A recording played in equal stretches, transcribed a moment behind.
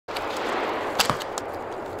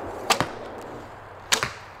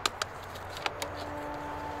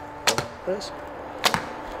this.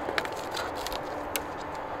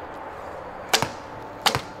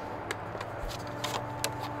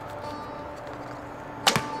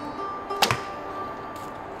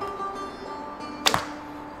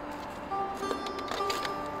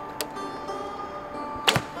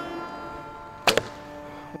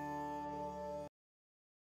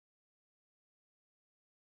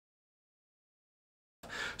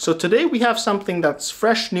 So today we have something that's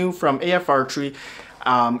fresh new from AF Archery,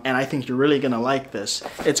 and I think you're really gonna like this.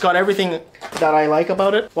 It's got everything that I like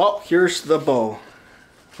about it. Well, here's the bow.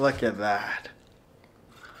 Look at that.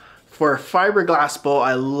 For a fiberglass bow,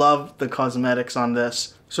 I love the cosmetics on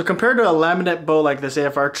this. So compared to a laminate bow like this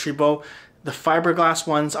AF Archery bow, the fiberglass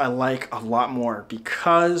ones I like a lot more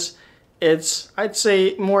because it's, I'd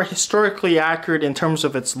say, more historically accurate in terms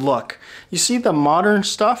of its look. You see the modern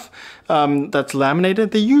stuff that's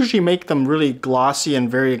laminated, they usually make them really glossy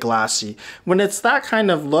and very glassy. When it's that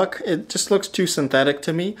kind of look, it just looks too synthetic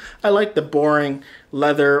to me. I like the boring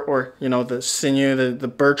leather, or you know, the sinew, the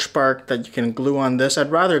birch bark that you can glue on this.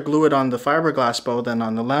 I'd rather glue it on the fiberglass bow than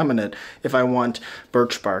on the laminate if I want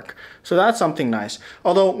birch bark. So that's something nice.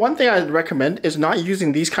 Although one thing I'd recommend is not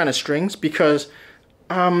using these kind of strings, because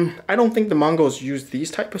I don't think the Mongols use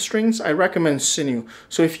these type of strings. I recommend sinew.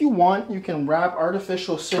 So if you want, you can wrap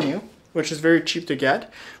artificial sinew, which is very cheap to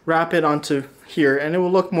get, wrap it onto here, and it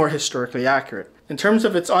will look more historically accurate. In terms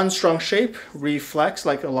of its unstrung shape, reflex,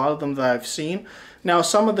 like a lot of them that I've seen. Now,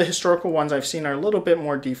 some of the historical ones I've seen are a little bit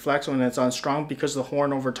more deflex when it's unstrung, because the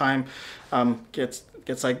horn over time gets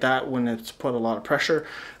like that when it's put a lot of pressure.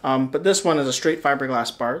 But this one is a straight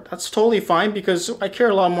fiberglass bar. That's totally fine, because I care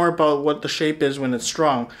a lot more about what the shape is when it's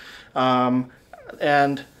strung.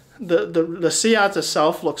 And the Siaz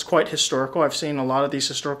itself looks quite historical. I've seen a lot of these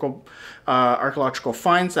historical archaeological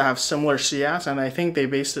finds that have similar Siaz, and I think they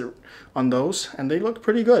based it on those, and they look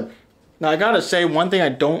pretty good. Now I gotta say, one thing I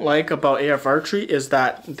don't like about AF Archery is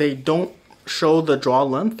that they don't show the draw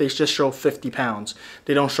length. They just show 50 pounds.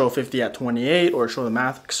 They don't show 50 at 28 or show the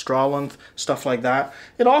max draw length, stuff like that.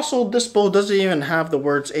 It also, this bow doesn't even have the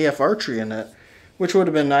words AF Archery in it, which would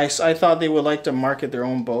have been nice. I thought they would like to market their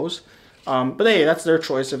own bows. But hey, that's their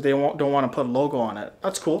choice if they don't want to put a logo on it.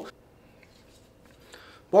 That's cool.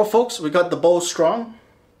 Well folks, we got the bow strung,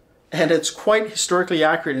 and it's quite historically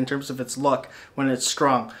accurate in terms of its look when it's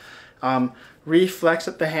strung. Reflex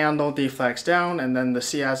at the handle, deflex down, and then the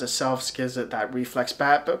Siaz itself gives it that reflex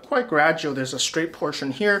back, but quite gradual. There's a straight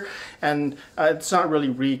portion here, and it's not really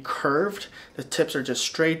recurved. The tips are just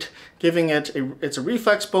straight, giving it it's a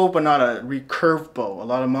reflex bow, but not a recurved bow. A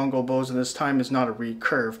lot of Mongol bows in this time is not a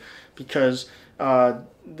recurve, because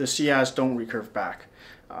the Siaz don't recurve back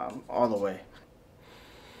all the way.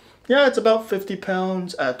 Yeah, it's about 50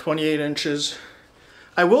 pounds at 28 inches.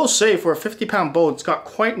 I will say, for a 50-pound bow, it's got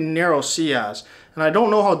quite narrow Siaz, and I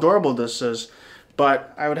don't know how durable this is,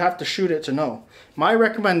 but I would have to shoot it to know. My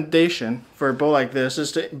recommendation for a bow like this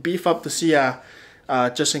is to beef up the Siaz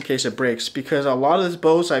just in case it breaks, because a lot of these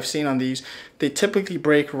bows I've seen on these, they typically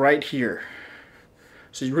break right here.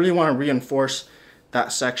 So you really want to reinforce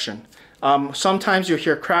that section. Sometimes you'll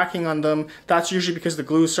hear cracking on them. That's usually because the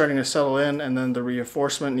glue is starting to settle in, and then the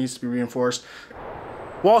reinforcement needs to be reinforced.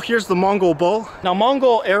 Well, here's the Mongol bow. Now,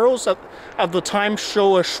 Mongol arrows at the time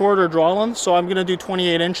show a shorter draw length, so I'm gonna do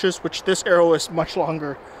 28 inches, which this arrow is much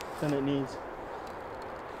longer than it needs.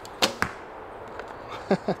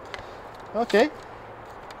 Okay,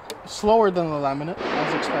 slower than the laminate,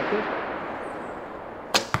 as expected.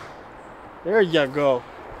 There you go.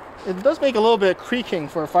 It does make a little bit of creaking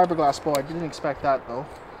for a fiberglass bow. I didn't expect that though.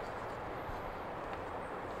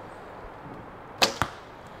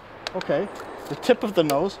 Okay. The tip of the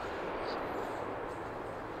nose.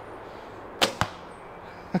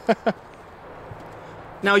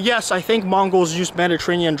 Now yes, I think Mongols use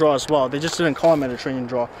Mediterranean draw as well. They just didn't call it Mediterranean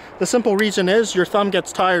draw. The simple reason is your thumb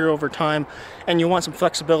gets tired over time and you want some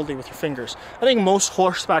flexibility with your fingers. I think most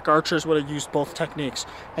horseback archers would have used both techniques.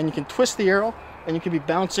 And you can twist the arrow and you can be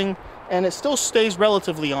bouncing and it still stays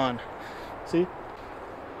relatively on. See?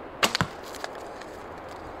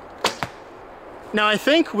 Now I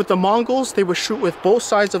think with the Mongols, they would shoot with both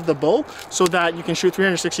sides of the bow so that you can shoot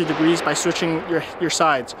 360 degrees by switching your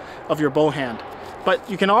sides of your bow hand. But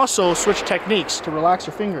you can also switch techniques to relax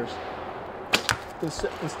your fingers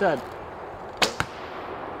instead.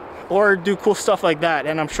 Or do cool stuff like that,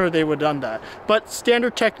 and I'm sure they would have done that. But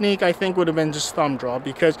standard technique, I think, would have been just thumb draw,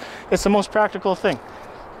 because it's the most practical thing.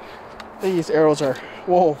 These arrows are,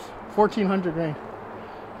 whoa, 1400 grain.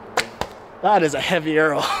 That is a heavy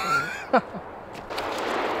arrow.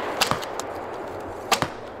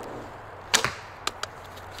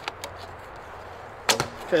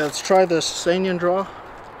 Okay, let's try the Sasanian draw.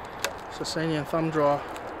 Sasanian thumb draw.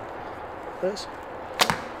 This.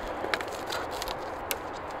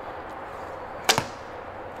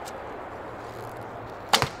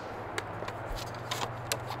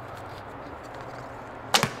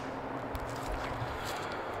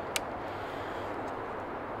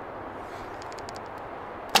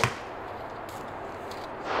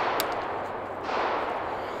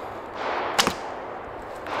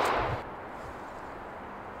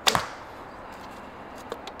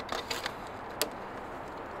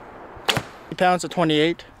 Pounds at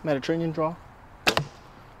 28 Mediterranean draw,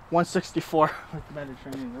 164 with the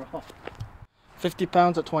Mediterranean draw, 50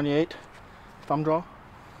 pounds at 28 thumb draw,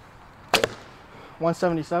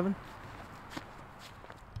 177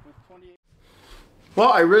 with 28.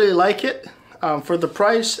 Well, I really like it. For the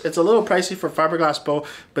price, it's a little pricey for fiberglass bow,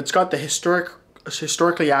 but it's got the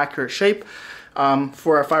historically accurate shape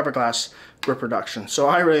for a fiberglass reproduction. So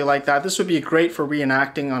I really like that. This would be great for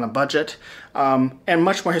reenacting on a budget, and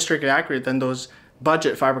much more historically accurate than those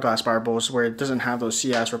budget fiberglass bar bows where it doesn't have those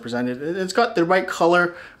CS represented. It's got the right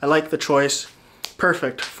color. I like the choice.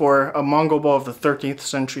 Perfect for a Mongol bow of the 13th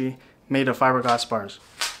century made of fiberglass bars.